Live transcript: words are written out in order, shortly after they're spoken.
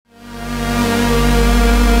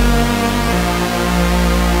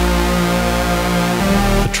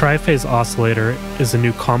Triphase Oscillator is a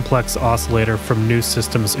new complex oscillator from New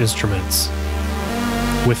Systems Instruments.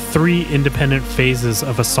 With 3 independent phases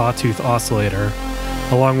of a sawtooth oscillator,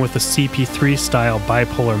 along with a CP3-style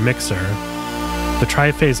bipolar mixer, the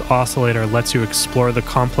Triphase Oscillator lets you explore the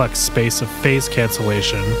complex space of phase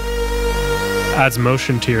cancellation, adds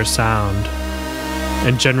motion to your sound,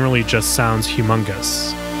 and generally just sounds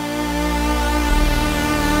humongous.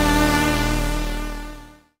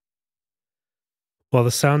 While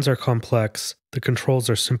the sounds are complex, the controls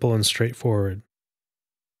are simple and straightforward.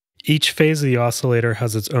 Each phase of the oscillator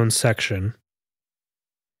has its own section,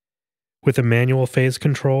 with a manual phase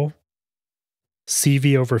control,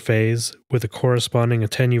 CV over phase with a corresponding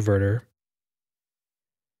attenuverter,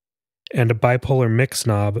 and a bipolar mix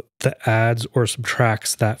knob that adds or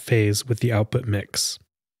subtracts that phase with the output mix.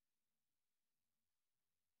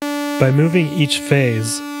 By moving each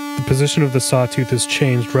phase, the position of the sawtooth is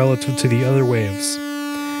changed relative to the other waves,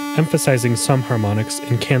 emphasizing some harmonics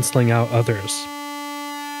and canceling out others.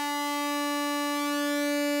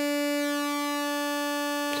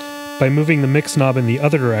 By moving the mix knob in the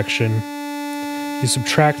other direction, you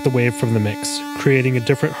subtract the wave from the mix, creating a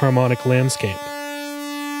different harmonic landscape.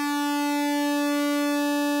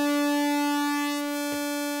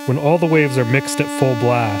 When all the waves are mixed at full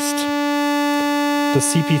blast, the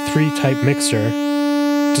CP3 type mixer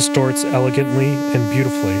distorts elegantly and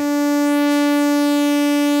beautifully.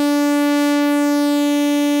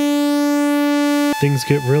 Things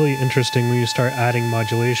get really interesting when you start adding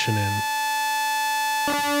modulation in.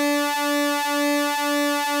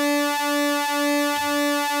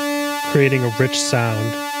 Creating a rich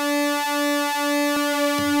sound.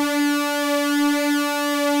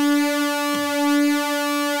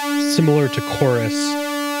 Similar to chorus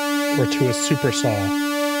or to a supersaw.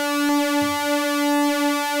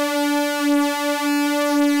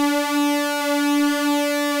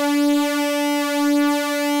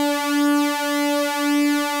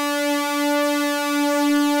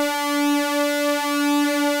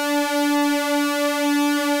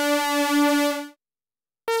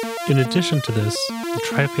 In addition to this, the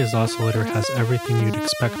Triphase Oscillator has everything you'd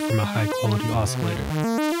expect from a high-quality oscillator.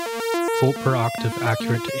 Volt per octave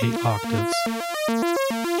accurate to 8 octaves.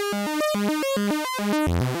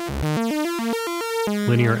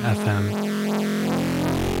 Linear FM.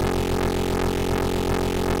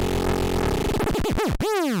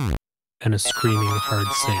 And a screaming hard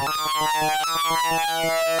sync.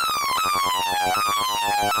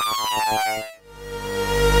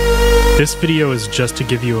 This video is just to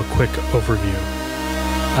give you a quick overview.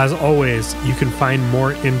 As always, you can find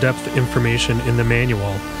more in-depth information in the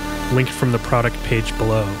manual, linked from the product page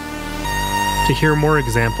below. To hear more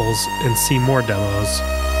examples and see more demos,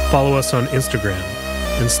 follow us on Instagram,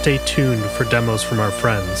 and stay tuned for demos from our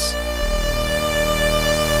friends.